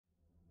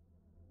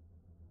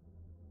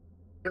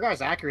Your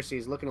guy's accuracy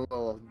is looking a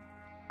little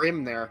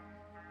grim there.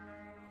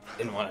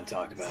 Didn't want to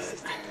talk about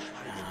it.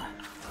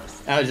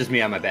 That was just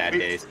me on my bad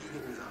days.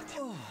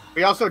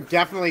 We also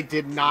definitely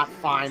did not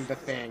find the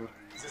thing.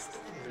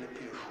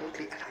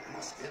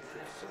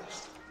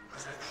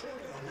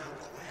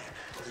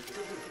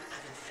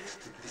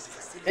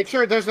 Make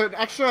sure there's an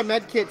extra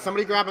med kit.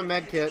 Somebody grab a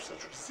med kit.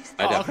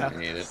 I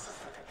definitely need it.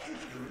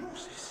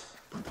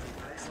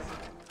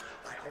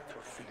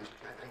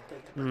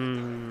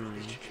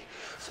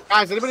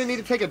 Guys, anybody need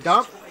to take a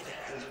dump?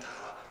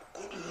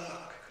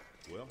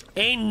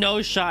 Ain't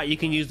no shot you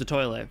can use the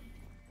toilet.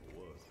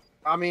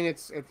 I mean,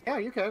 it's yeah,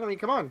 you can. I mean,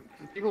 come on.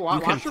 People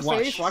wash your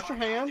flush. face, wash your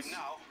hands.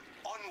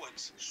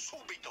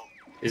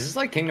 Is this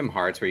like Kingdom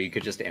Hearts where you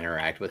could just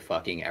interact with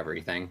fucking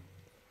everything?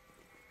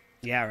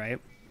 Yeah, right.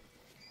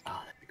 Oh,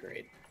 that'd be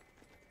great.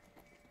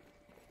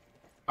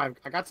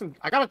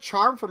 I got a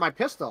charm for my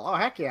pistol. Oh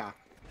heck yeah.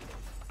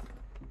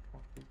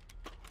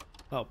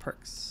 Oh,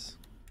 perks.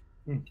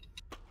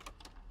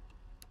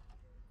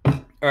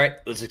 All right,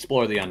 let's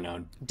explore the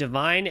unknown.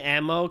 Divine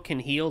ammo can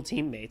heal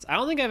teammates. I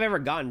don't think I've ever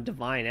gotten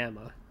divine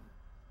ammo.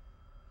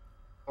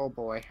 Oh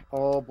boy.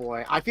 Oh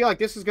boy. I feel like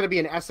this is gonna be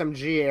an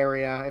SMG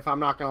area, if I'm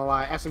not gonna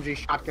lie. SMG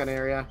shotgun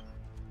area.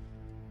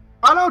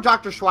 Oh no,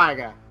 Dr.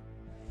 Schweiger.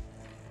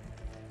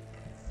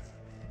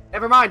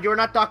 Never mind, you're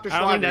not Dr. Schweiger. I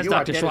don't think that's You are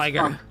Dr. dead as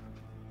Schweiger.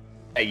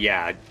 fuck.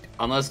 Yeah,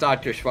 unless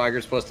Dr.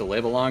 Schweiger's supposed to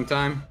live a long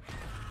time.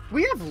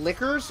 We have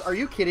lickers? Are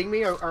you kidding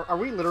me? Are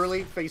we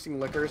literally facing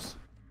lickers?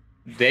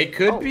 They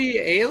could be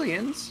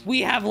aliens.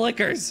 We have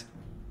liquors.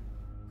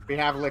 We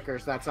have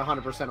lickers. That's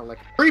 100% a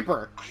licker.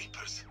 Creeper!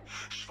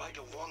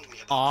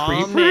 Oh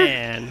Creeper?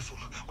 man.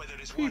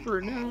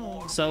 Creeper,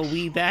 no. So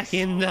we back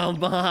in the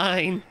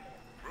mine.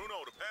 Bruno,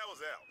 the power's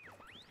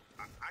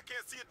out. I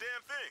can't see a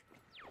damn thing.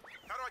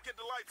 How do I get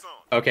the lights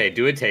on? Okay,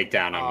 do a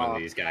takedown on one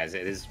of these guys.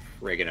 It is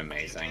friggin'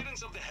 amazing.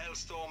 Appearance of the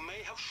hailstorm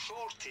may have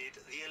shorted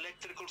the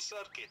electrical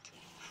circuit.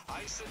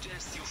 I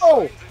suggest you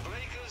Oh! find the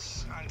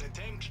breakers and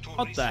attempt to What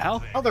the reset hell?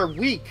 them. Oh, they're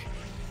weak.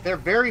 They're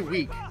very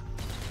weak.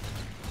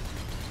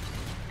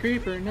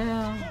 Creeper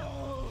now.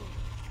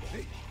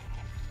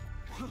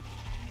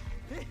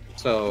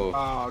 So,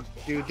 Oh,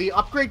 dude, the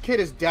upgrade kit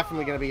is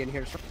definitely gonna be in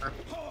here somewhere.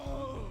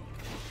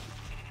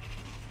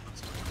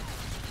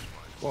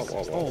 whoa,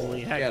 whoa, whoa.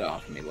 Holy heck. Get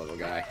off me, little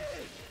guy.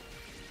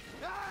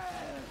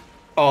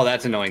 Oh,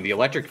 that's annoying. The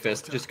electric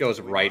fist just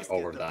goes right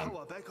over them.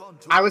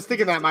 I was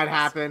thinking that might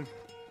happen.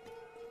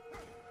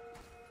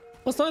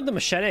 Well, it's not like the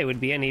machete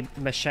would be any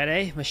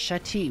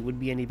machete would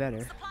be any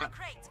better.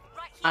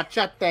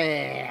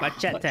 Machete.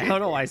 Machete. I don't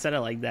know why I said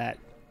it like that.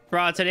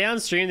 Bro, today on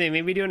stream they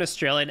made me do an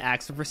Australian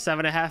accent for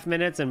 7.5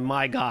 minutes, and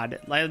my god,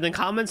 like the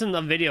comments in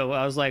the video,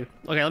 I was like,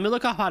 okay, let me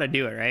look up how to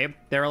do it. Right?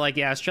 They were like,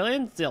 yeah,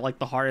 Australian's like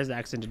the hardest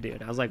accent to do,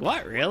 and I was like,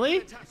 what?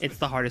 Really? It's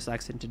the hardest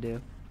accent to do.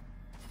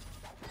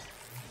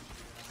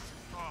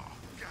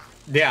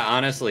 Yeah,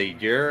 honestly,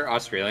 your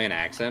Australian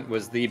accent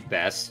was the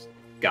best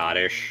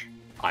Scottish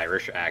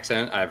Irish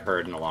accent I've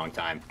heard in a long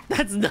time.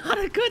 That's not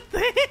a good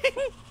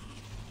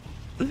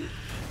thing.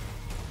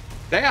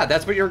 Yeah,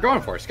 that's what you were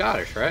going for,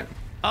 Scottish, right?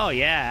 Oh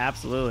yeah,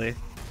 absolutely.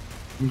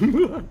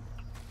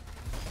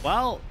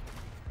 Well,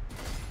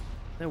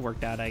 it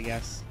worked out, I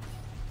guess.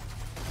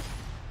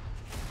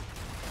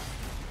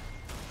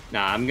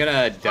 Nah, I'm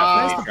gonna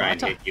definitely try and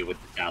button? hit you with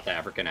the South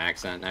African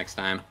accent next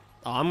time.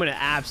 Oh, I'm gonna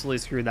absolutely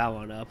screw that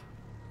one up.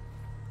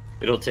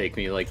 It'll take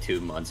me like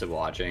 2 months of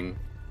watching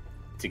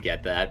to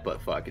get that,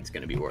 but fuck, it's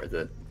gonna be worth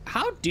it.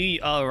 How do you?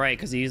 Oh, right,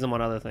 because you use them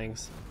on other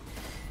things.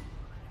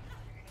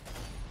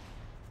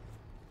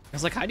 I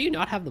was like, how do you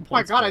not have the Oh my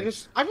points? god, for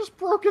it? I just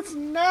broke its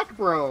neck,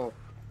 bro.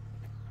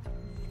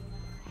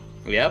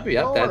 Yep,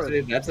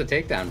 Lord. that's a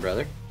takedown,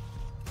 brother.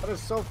 That is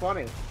so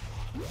funny.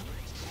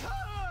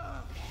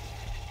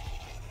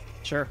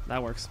 Sure,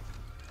 that works.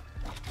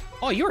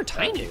 Oh, you were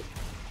tiny.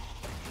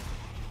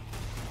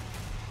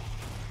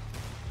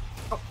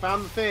 Oh,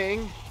 found the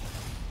thing.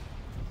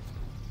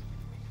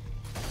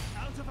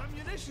 Out of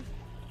ammunition.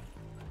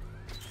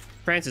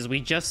 Francis, we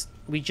just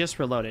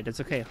reloaded. It's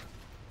okay.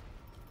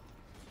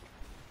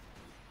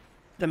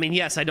 I mean,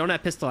 yes, I don't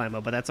have pistol ammo,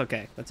 but that's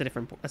okay. That's a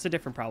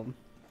different problem.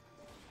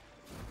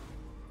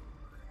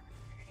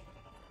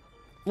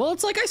 Well,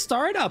 it's like I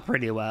started out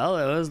pretty well.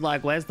 It was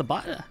like, where's the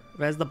butter?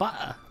 Where's the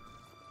butter?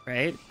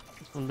 Right?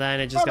 And then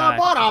it just got...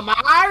 Bottom,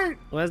 mate.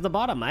 Where's the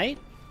bottom, mate?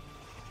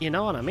 You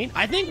know what I mean?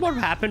 I think what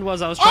happened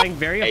was I was trying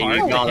very Hey, hard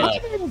you to got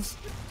hit... that.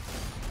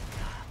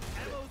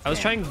 I was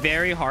trying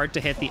very hard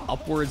to hit the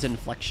upwards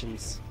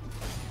inflections.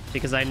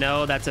 Because I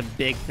know that's a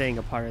big thing,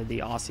 a part of the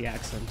Aussie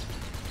accent.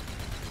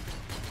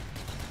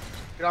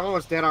 Dude, I'm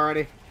almost dead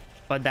already.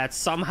 But that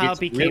somehow It's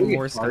became really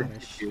more hard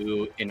stylish. to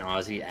do an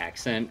Aussie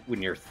accent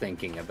when you're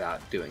thinking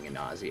about doing an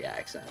Aussie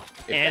accent.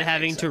 if And that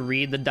having makes to sense.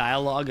 read the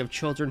dialogue of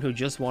children who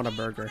just want a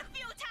burger.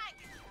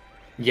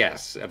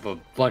 Yes, of a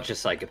bunch of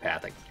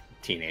psychopathic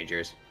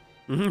teenagers.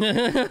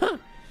 But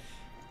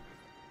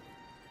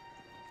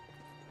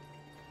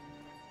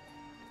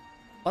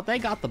they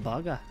got the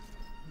burger,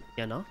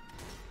 you know?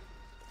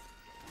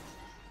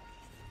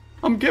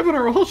 I'm giving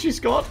her all she's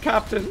got,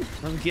 Captain.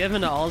 I'm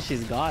giving her all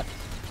she's got.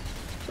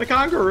 The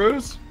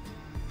kangaroos.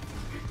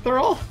 They're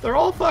all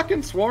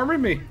fucking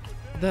swarming me.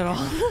 They're all...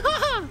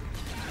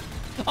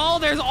 Oh,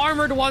 there's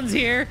armored ones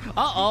here.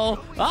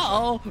 Uh-oh.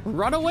 Uh-oh.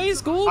 Runaway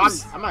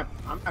Scoops. I'm not.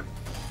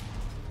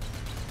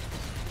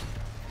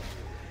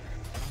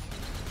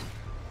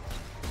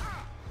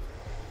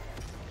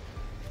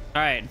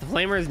 All right, the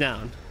flamer is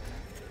down.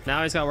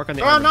 Now he's got to work on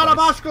the Oh, armored not a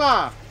boys.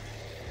 Bashkla!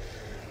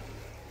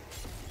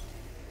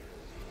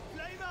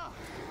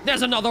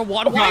 There's another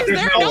one. Oh, Why God, is there's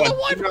there no another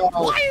one. one? No.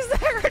 Why is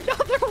there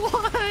another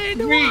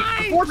one? Why?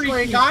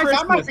 Unfortunately, Freaking guys,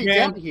 I might Christmas, be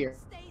man. dead here.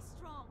 Stay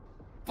strong.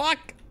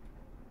 Fuck.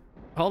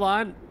 Hold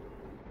on.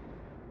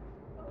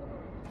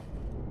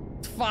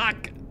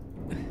 Fuck.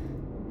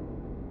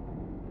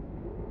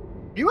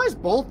 You guys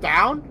both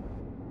down?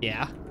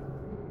 Yeah.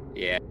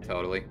 Yeah,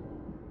 totally.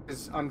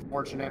 This is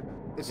unfortunate.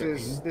 This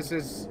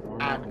is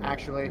bad,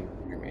 actually.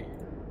 Hear me.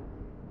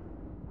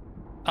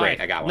 All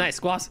Great, I got one. Nice,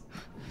 Squaws.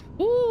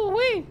 Ooh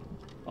wee.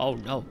 Oh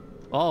no.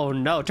 Oh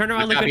no. Turn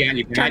around, Behind Liquid.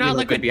 you, Turn around,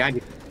 Liquid, Liquid. behind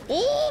you.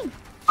 Ooh.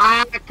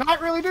 I can't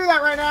really do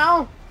that right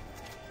now.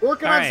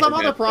 Working on Alright. some We're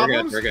other good, we're good,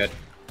 problems. we're good.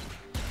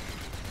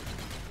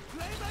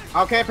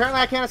 Okay, apparently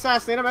I can't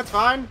assassinate him. That's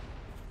fine.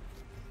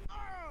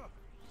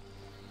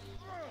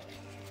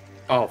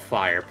 Oh,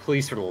 fire.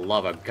 Please, for the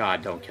love of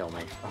God, don't kill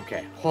me.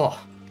 Okay. Oh.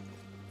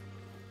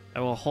 I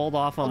will hold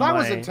off on Well, that my...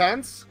 was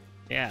intense.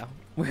 Yeah.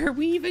 Where are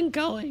we even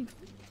going?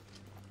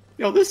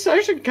 Yo, this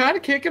session kind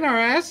of kicking our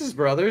asses,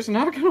 brothers.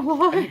 Not gonna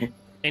lie.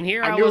 And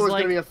here I I knew it was was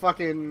like... gonna be a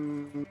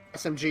fucking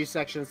SMG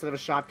section instead of a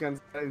shotgun,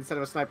 instead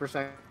of a sniper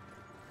section.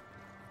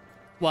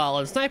 Well,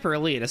 in Sniper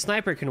Elite, a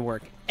sniper can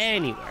work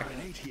anywhere.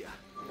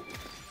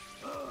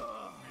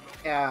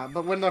 Yeah,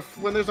 but when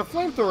there's a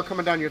flamethrower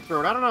coming down your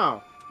throat, I don't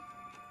know.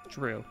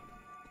 True.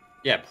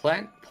 Yeah,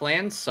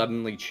 plans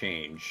suddenly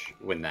change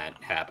when that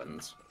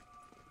happens.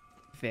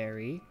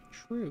 Very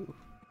true.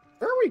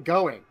 Where are we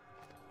going?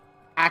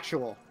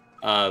 Actual.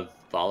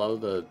 Follow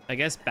the I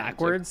guess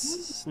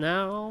backwards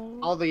now?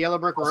 All the yellow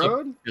brick also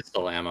road?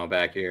 pistol ammo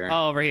back here.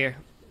 Oh, over here.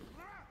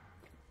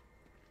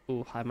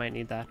 Ooh, I might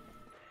need that.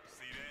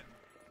 See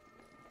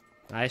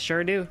that? I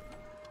sure do.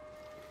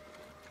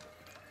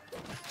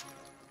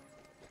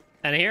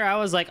 And here I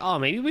was like, oh,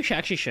 maybe we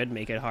should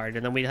make it hard,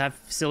 and then we'd have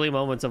silly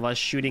moments of us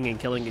shooting and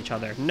killing each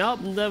other.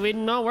 Nope,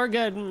 no, we're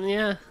good.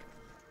 Yeah.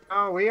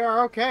 Oh, we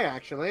are okay,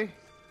 actually.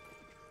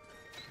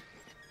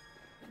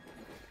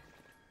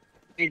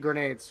 Need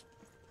grenades.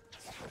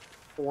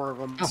 4 of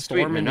them. Oh, sweet,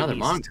 Storm in the another East.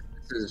 monk.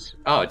 This is...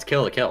 Oh, it's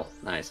kill a kill.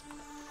 Nice.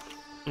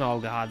 Oh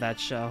god, that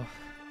show.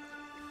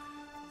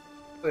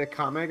 The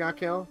Kame got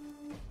killed.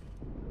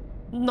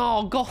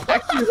 No, go.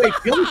 Actually, wait,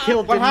 kill a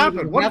kill. What didn't happened?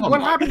 even What have a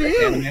happened to monk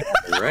you? animation,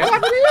 What Right?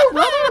 happened to you,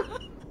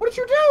 brother? What did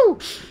you do?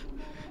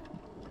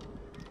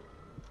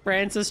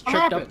 Francis What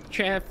tripped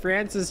happened? up.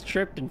 Francis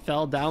tripped and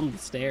fell down the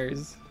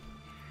stairs.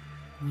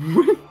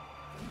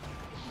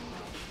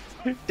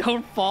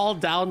 Don't fall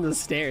down the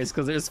stairs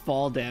because there's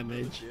fall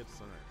damage. Dead scientists.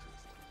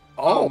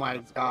 Oh Oh, my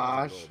All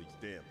gosh. these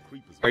damn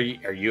creepers.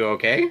 are you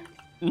okay?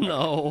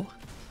 No.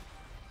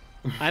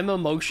 I'm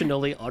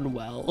emotionally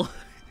unwell.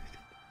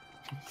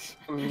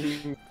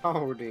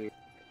 Cody.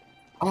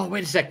 Oh,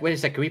 wait a sec.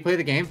 Can we play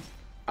the game?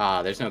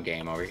 There's no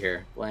game over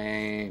here.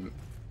 Lame.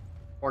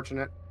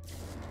 Fortunate.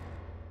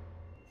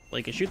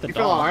 Like, you shoot the You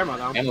fell on dog.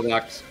 armor, though. Ammo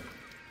box.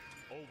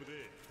 Over there.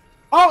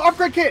 Oh,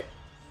 upgrade kit!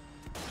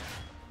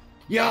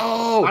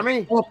 Yo! I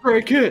mean-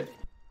 upgrade kit.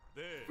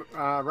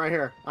 There. Right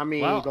here. I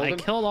mean, Well, golden. I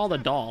killed all the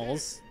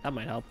dolls. That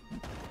might help.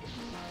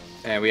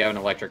 And we have an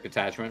electric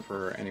attachment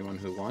for anyone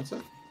who wants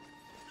it.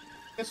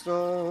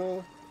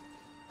 Pistol.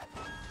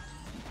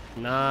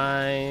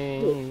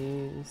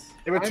 Nice.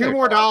 There were Hi 2 there,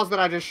 more Carl. dolls that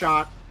I just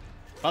shot.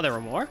 Oh, there were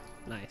more?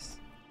 Nice.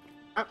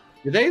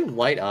 Do they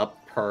light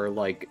up per,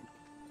 like,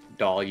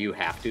 doll you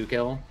have to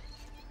kill?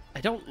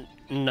 I don't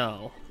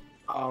know.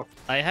 Oh,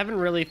 I haven't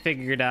really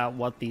figured out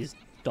what these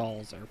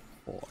dolls are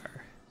for.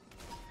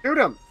 shoot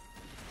him!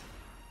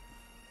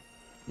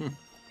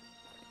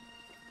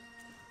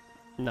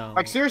 No.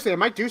 Like seriously, it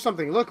might do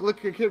something. Look!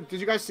 Did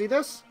you guys see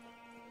this?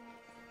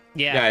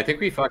 Yeah, I think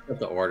we fucked up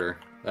the order.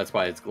 That's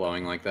why it's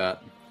glowing like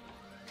that.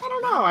 I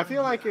don't know. I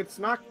feel like it's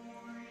not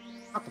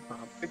the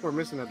problem. I think we're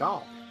missing a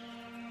doll.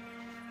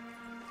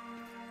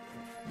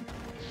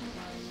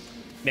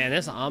 Man,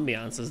 this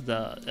ambiance is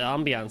the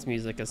ambiance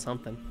music is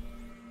something.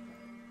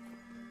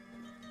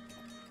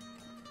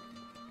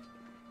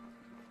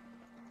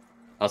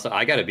 Also,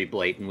 I gotta be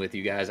blatant with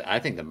you guys. I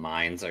think the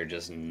mines are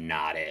just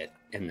not it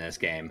in this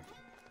game.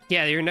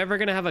 Yeah, you're never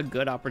gonna have a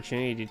good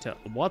opportunity to.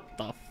 What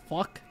the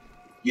fuck?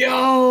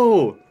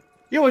 Yo!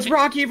 Yo, it's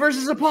Rocky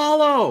versus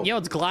Apollo! Yo,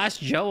 it's Glass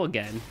Joe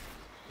again.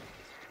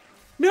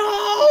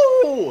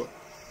 No!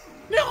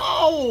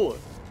 No!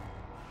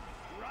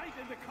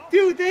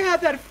 Dude, they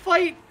had that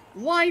fight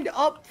lined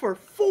up for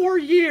 4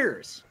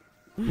 years.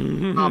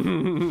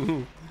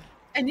 And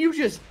you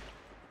just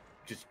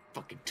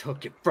fucking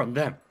took it from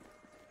them.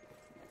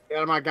 Get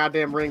out of my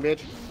goddamn ring,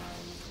 bitch.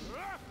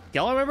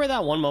 Y'all remember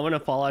that one moment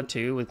of Fallout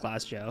 2 with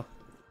Glass Joe?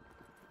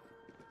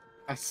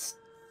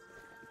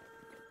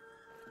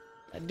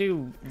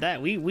 Dude,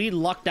 that we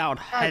lucked out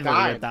heavily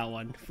died. with that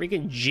one.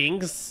 Freaking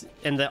Jinx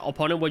and the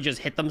opponent would just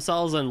hit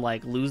themselves and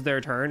like lose their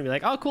turn and be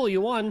like, oh cool,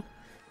 you won.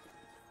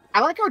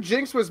 I like how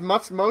Jinx was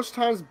most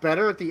times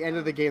better at the end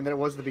of the game than it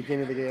was at the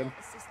beginning of the game.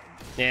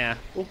 Yeah.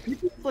 Well,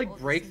 people like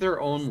break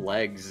their own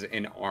legs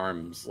and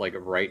arms like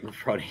right in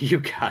front of you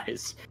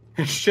guys.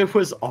 That shit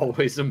was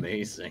always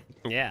amazing.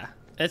 Yeah.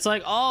 It's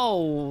like,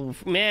 oh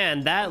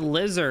man, that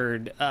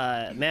lizard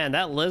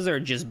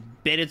just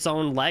bit its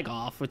own leg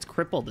off. It's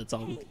crippled its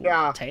own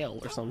tail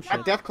or some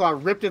shit. That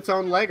Deathclaw ripped its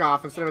own leg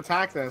off instead of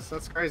attack this.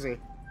 That's crazy.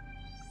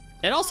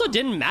 It also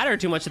didn't matter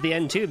too much at the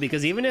end too,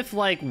 because even if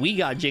like we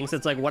got Jinx,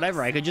 it's like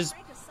whatever, I could just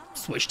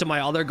switch to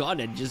my other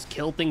gun and just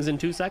kill things in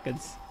 2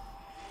 seconds.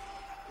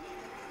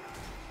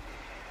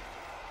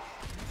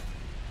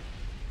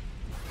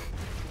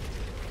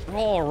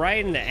 Oh,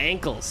 right in the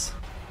ankles.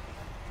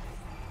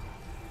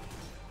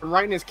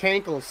 Right in his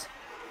cankles.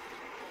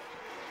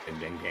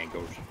 And then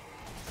cankles.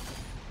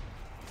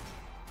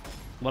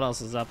 What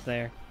else is up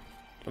there?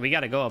 We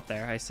gotta go up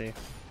there, I see.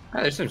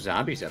 Oh, there's some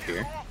zombies up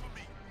here.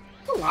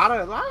 A lot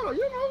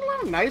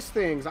of nice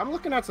things. I'm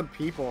looking at some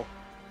people.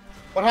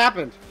 What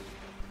happened?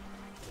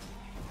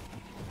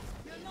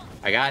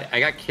 I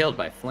got killed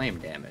by flame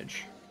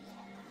damage.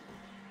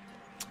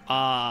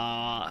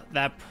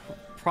 That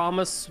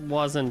promise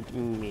wasn't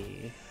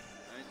me.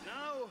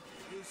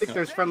 I think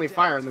there's friendly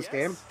fire in this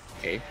game.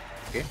 Okay.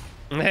 Okay.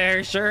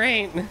 There sure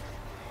ain't.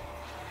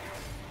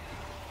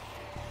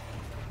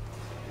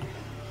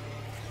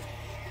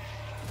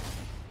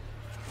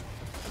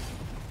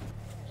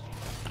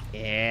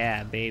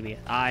 Yeah, baby.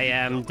 I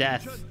am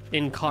death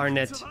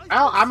incarnate.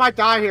 Well, I might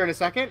die here in a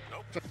second.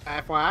 Just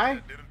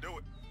FYI. Didn't do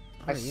it.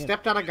 I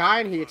stepped on a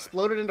guy and he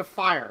exploded into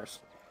fires.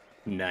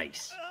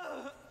 Nice.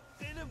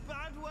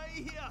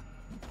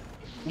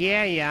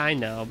 Yeah, I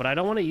know, but I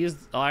don't want to use.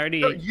 I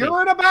already.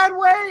 You're in a bad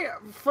way,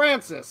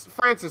 Francis.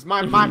 Francis,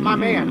 my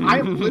man. I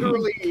am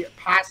literally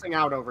passing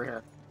out over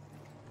here.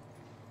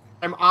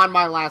 I'm on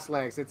my last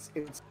legs. It's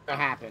gonna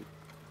happen.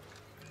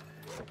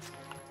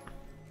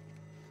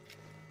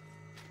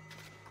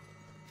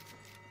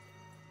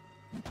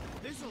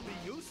 This'll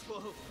be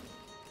useful.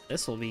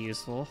 This will be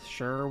useful.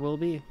 Sure will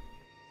be.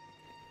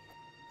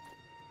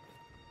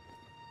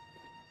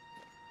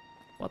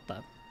 What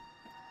the?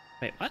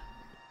 Wait, what?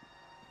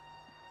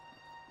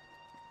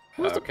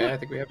 Okay, I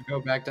think we have to go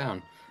back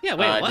down. Yeah,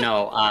 wait, what?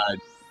 No,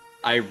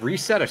 I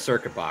reset a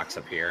circuit box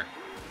up here.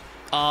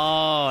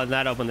 Oh, and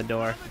that opened the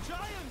door.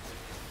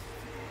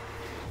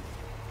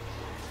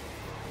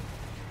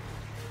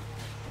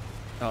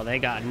 Oh, they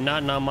got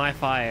nothing on my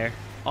fire.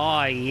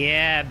 Oh,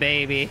 yeah,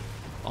 baby.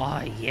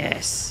 Oh,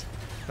 yes.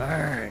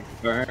 Burn.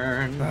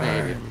 Burn,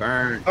 baby,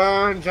 burn.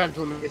 Burn,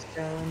 gentlemen.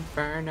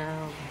 Burn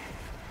out.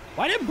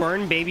 Why did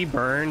Burn Baby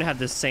Burn have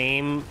the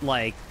same,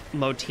 like,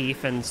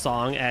 motif and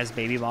song as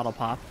Baby Bottle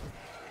Pop?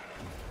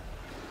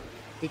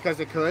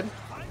 Because it could.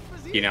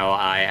 You know,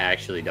 I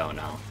actually don't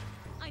know.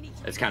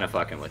 It's kind of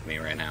fucking with me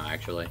right now,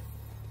 actually.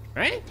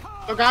 Right?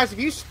 So guys,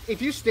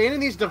 if you stand in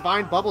these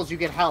divine bubbles, you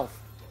get health.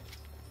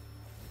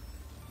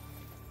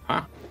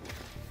 Huh?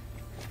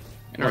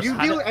 If you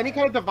deal any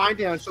kind of divine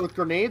damage, so with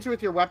grenades or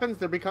with your weapons,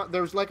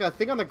 there's like a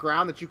thing on the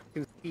ground that you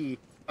can see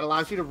that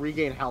allows you to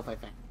regain health, I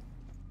think.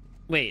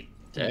 Wait,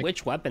 Dick.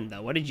 which weapon,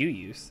 though? What did you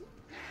use?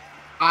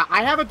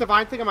 I have a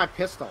divine thing on my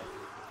pistol.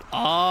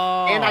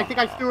 Oh. And I think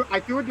I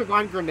threw a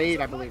divine grenade,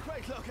 I believe.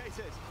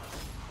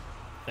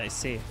 I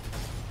see. I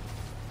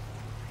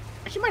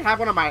actually might have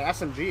one on my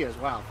SMG as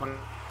well.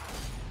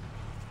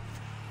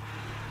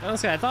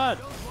 Honestly, I thought...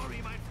 Don't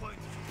worry, my friend.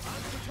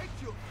 I'll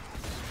protect you.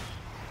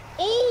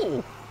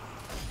 Oh!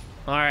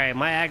 Alright,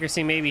 my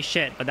accuracy may be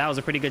shit, but that was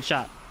a pretty good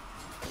shot.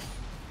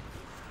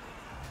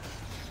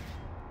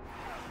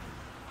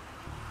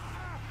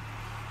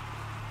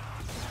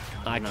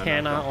 I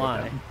cannot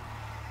lie.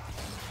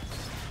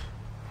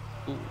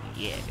 Oh,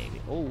 yeah,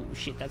 baby. Oh,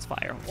 shit, that's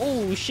fire.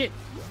 Oh, shit.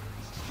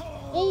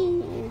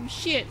 Oh,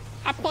 shit.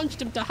 I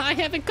punched him to high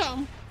heaven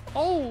come.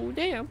 Oh,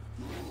 damn.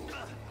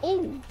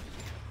 Oh.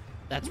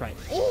 That's right.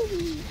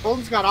 Oh.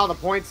 Golden's got all the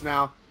points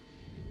now.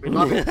 We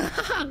love it.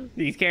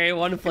 He's carrying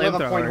one We love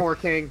a point flamethrower.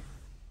 whore king.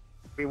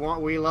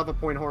 We love a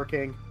point whore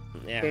king.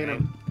 Yeah, Ban right.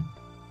 him.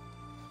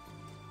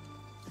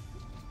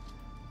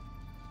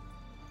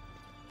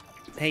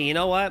 Hey, you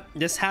know what?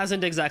 This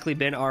hasn't exactly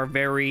been our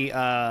very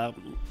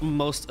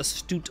most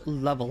astute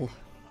level.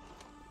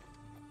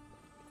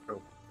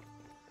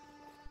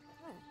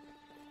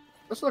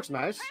 This looks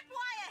nice.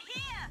 Wire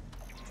here!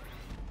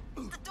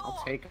 The door!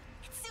 I'll take it.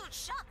 It's sealed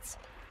shut!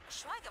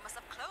 Schweiger must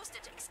have closed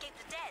it to escape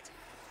the dead.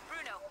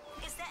 Bruno,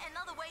 is there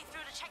another way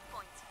through the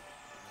checkpoint?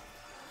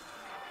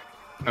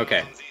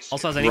 Okay.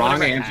 Also, has anyone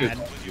Wrong ever answer. had...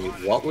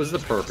 What was the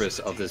purpose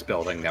of this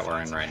building that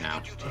we're in right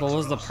now? What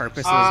was the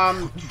purpose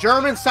of...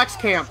 German sex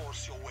camp.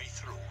 Force your way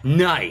through.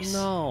 Nice.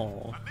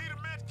 No. I need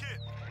a med kit.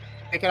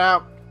 Take it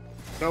out.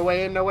 No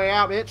way in, no way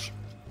out, bitch.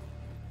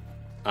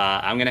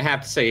 I'm gonna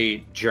have to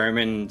say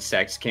German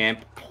sex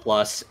camp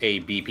plus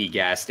a BP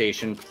gas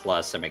station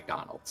plus a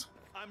McDonald's.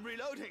 I'm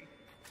reloading.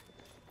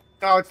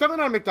 No, it's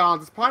definitely not a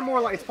McDonald's. It's probably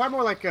more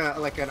like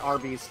an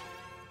Arby's.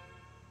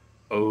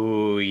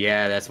 Oh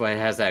yeah, that's why it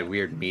has that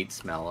weird meat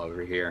smell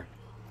over here.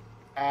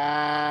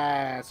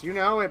 Yes, you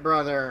know it,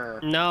 brother.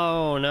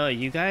 No,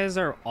 you guys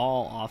are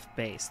all off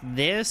base.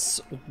 This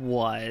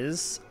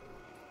was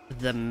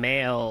the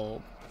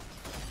mail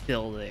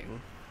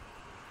building.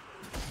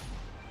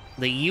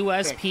 The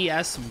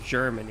USPS of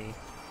Germany.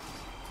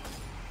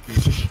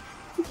 Is it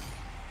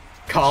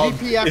called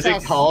the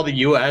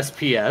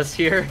USPS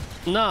here?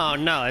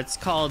 No, it's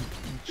called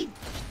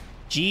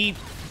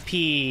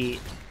GPS.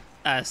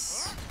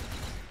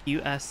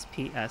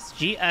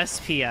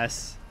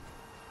 GSPS.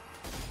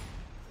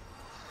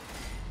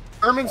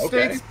 German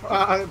States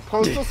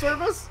Postal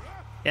Service?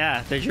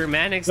 Yeah, the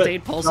Germanic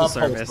State Postal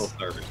Service. Postal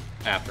Service.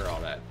 After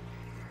all that.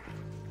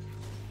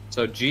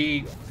 So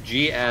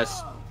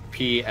GSPS,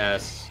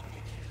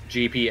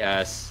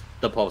 GPS,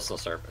 the Postal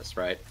Service,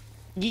 right?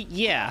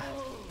 Yeah.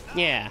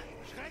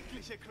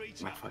 Schreckliche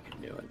creature. I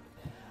fucking knew it.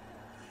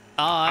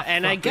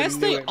 And I guess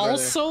knew they it, brother.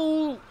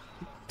 also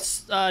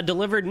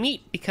delivered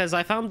meat because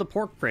I found the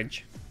pork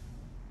fridge.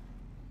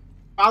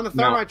 Found the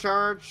thermite No.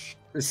 charge.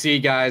 See,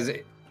 guys,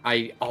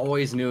 I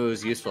always knew it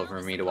was useful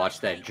for me to watch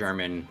that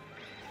German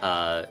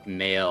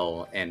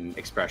mail and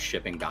express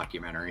shipping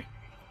documentary.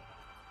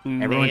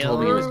 Everyone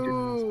told me it was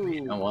Ooh. good.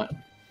 You know what?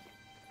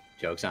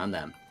 Joke's on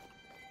them.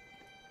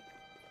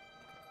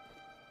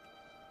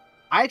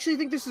 I actually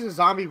think this is a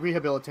zombie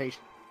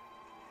rehabilitation.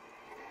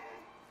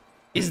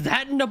 Is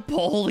that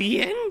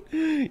Napoleon?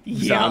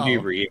 Zombie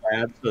Yo.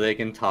 rehab so they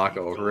can talk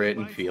over it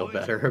and feel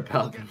better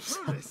about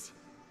themselves.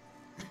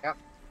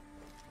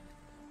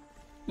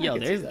 Yo,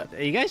 can see there's.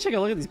 that. You guys check a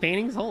look at these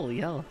paintings. Holy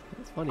hell,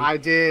 that's funny. I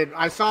did.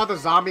 I saw the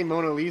zombie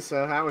Mona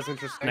Lisa. That was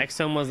interesting. Next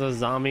one was a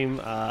zombie.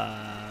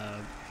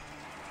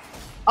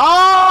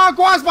 Oh,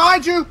 Guavs,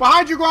 behind you!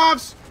 Behind you,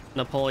 Guavs!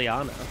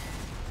 Napoleano.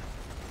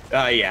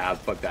 Yeah,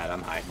 fuck that.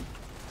 I'm hiding.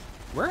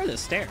 Where are the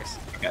stairs?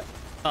 Okay.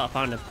 Oh,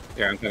 found him.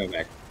 Here, I'm coming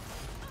back.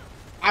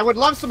 I would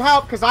love some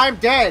help, because I'm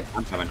dead.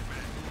 I'm coming.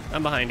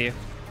 I'm behind you.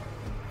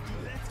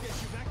 Let's get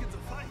you back in the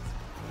fight.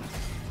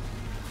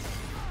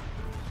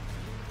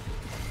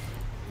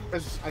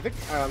 There's, I think,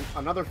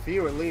 another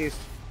few at least.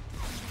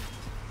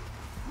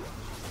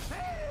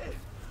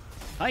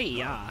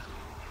 Hiya.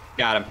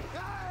 Got him.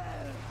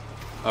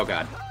 Oh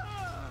god.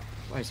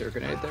 Why is there a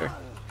grenade there?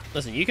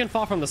 Listen, you can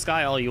fall from the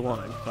sky all you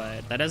want,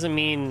 but that doesn't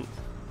mean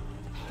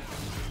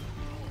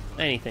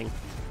anything.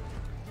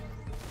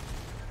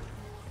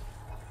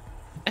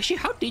 Actually,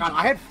 how did God, you?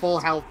 I had full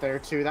health there,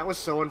 too. That was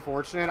so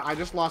unfortunate. I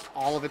just lost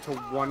all of it to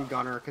one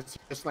gunner, because he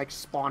just, like,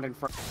 spawned in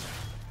front.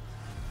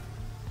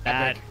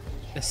 That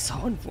is so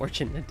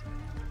unfortunate.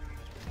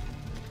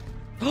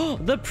 Oh,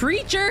 the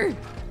preacher!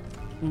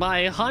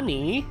 My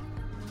honey.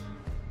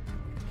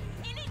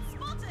 Enemy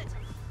spotted.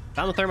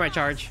 Found the thermite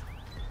charge.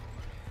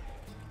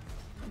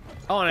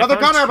 Oh, and Another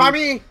I found gunner by two-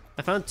 me!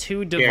 I found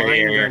two divine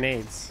here.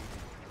 grenades.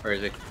 Where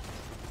is he?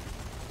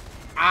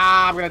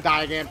 Ah, I'm gonna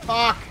die again.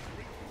 Fuck!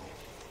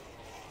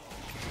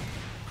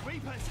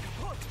 Creeper is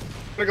kaputt.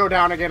 I'm gonna go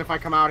down again if I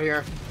come out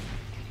here.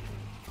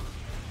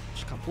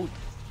 Kaput.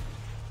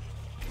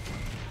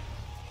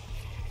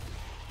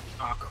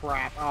 Oh,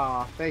 crap.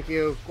 Oh, thank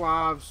you,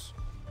 Guavs.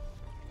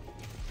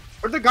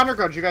 Where'd the gunner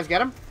go? Did you guys get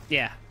him?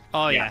 Yeah.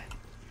 Oh yeah.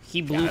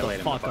 He blew Yeah, I the laid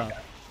him fuck the up. fuck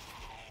out.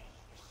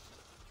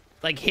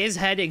 Like his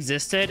head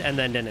existed and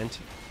then didn't.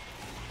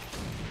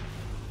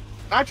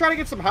 Can I try to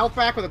get some health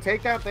back with a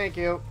takedown? Thank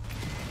you.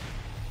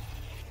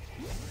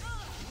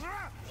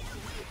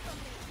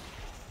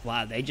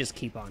 Wow, they just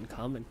keep on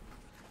coming.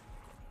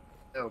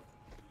 Oh.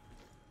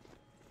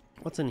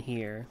 What's in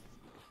here?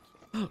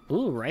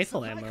 Ooh,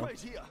 rifle ammo. Right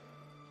here.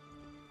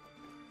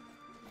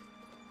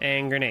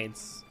 And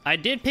grenades. I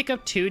did pick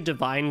up 2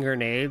 divine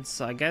grenades,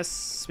 so I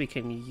guess we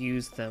can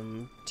use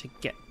them to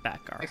get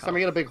back our Next time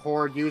we health. get a big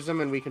horde, use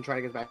them and we can try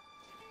to get back.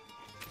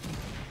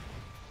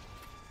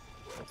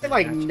 Get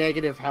like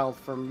negative health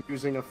from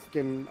using a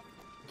fucking.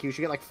 You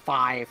should get like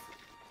 5.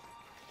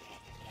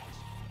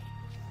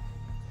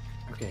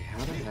 Okay,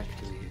 how the heck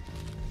do we...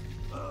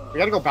 We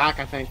gotta go back,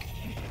 I think.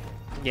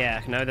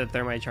 Yeah, now that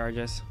thermite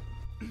charges.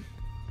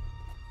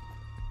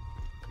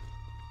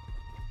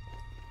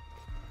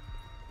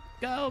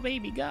 Go,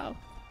 baby, go.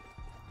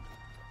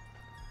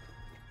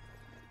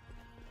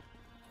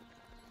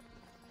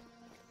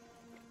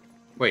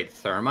 Wait,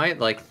 thermite?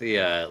 Like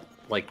the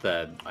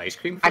ice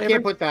cream I flavor?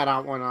 can't put that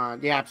on one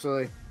on. Yeah,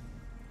 absolutely.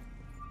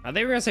 I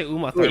think we're gonna say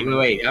Uma Wait, thermite.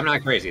 wait, I'm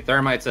not crazy.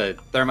 Thermite's a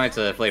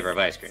flavor of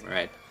ice cream,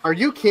 right? Are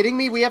you kidding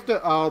me? We have to.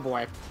 Oh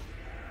boy.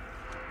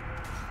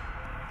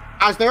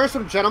 Guys, there are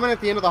some gentlemen at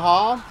the end of the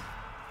hall.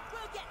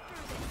 We'll get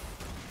through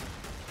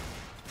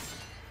this.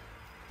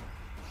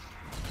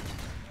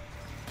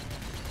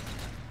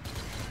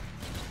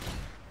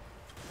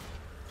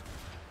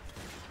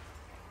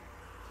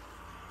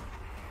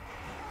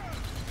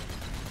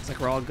 It's like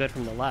we're all good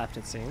from the left,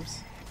 it seems.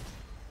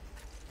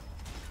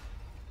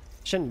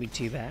 Shouldn't be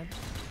too bad.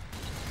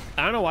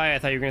 I don't know why I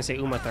thought you were gonna say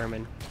Uma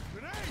Thurman.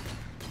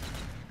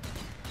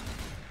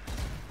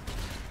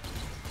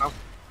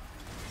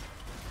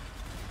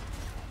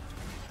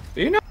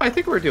 You know, I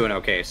think we're doing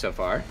okay so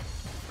far.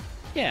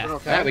 Yeah.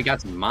 Okay. Yeah, we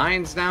got some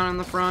mines down in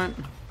the front.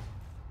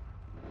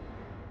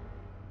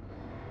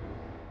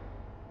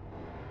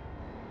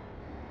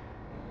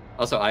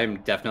 Also, I'm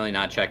definitely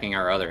not checking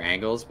our other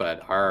angles,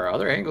 but our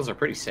other angles are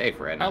pretty safe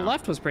right now. Our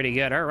left was pretty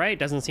good. Our right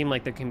doesn't seem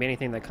like there can be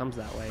anything that comes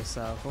that way,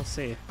 so we'll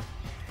see.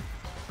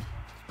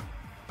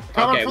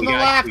 Coming Okay, from we the got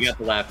left. we got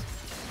the left.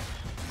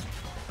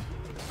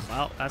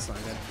 Well, that's not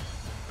good.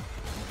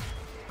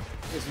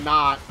 Is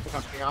not, if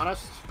I'm being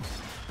honest.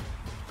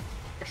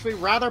 Actually,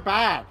 rather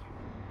bad.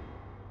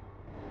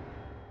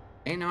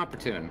 Ain't no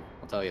opportune,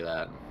 I'll tell you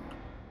that.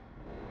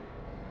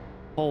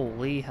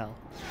 Holy hell.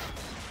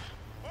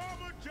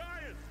 Armor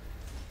giant!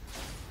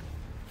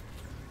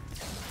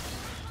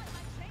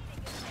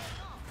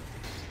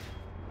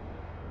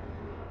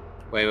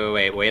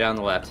 Wait on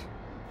the left.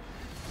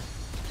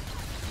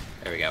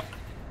 There we go.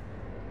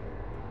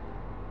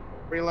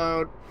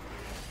 Reload.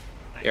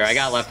 Here, I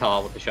got left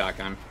hall with the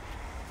shotgun.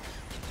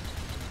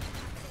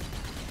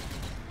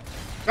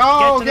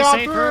 Go! to the Get on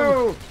safe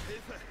room.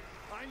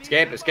 through!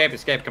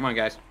 Escape, come on,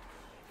 guys.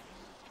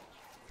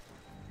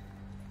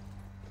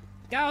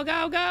 Go,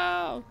 go,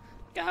 go!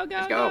 Go, go,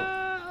 Let's go!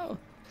 go.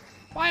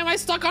 Why am I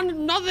stuck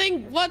on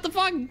nothing? What the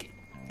fuck?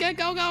 Get,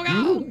 go, go,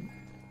 go!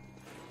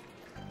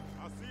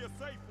 I see a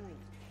safe room.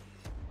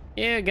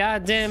 You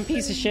goddamn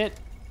piece of shit.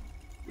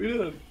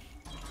 Woo!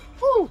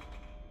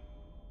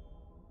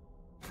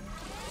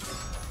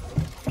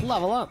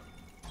 Level up.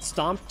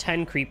 Stomp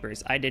 10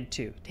 creepers. I did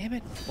too. Damn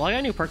it. Well, I got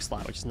a new perk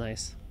slot, which is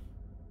nice.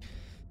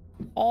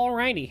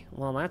 Alrighty.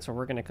 Well, that's where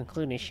we're going to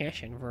conclude this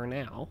session for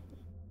now.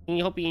 I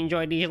hope you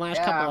enjoyed these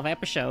last couple of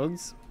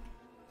episodes.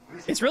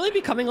 It's really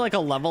becoming like a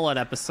level at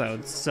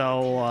episodes,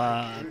 so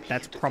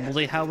that's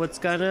probably how it's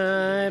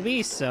gonna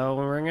be. So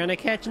we're gonna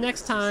catch you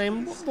next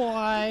time.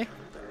 Bye.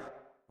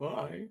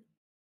 Bye.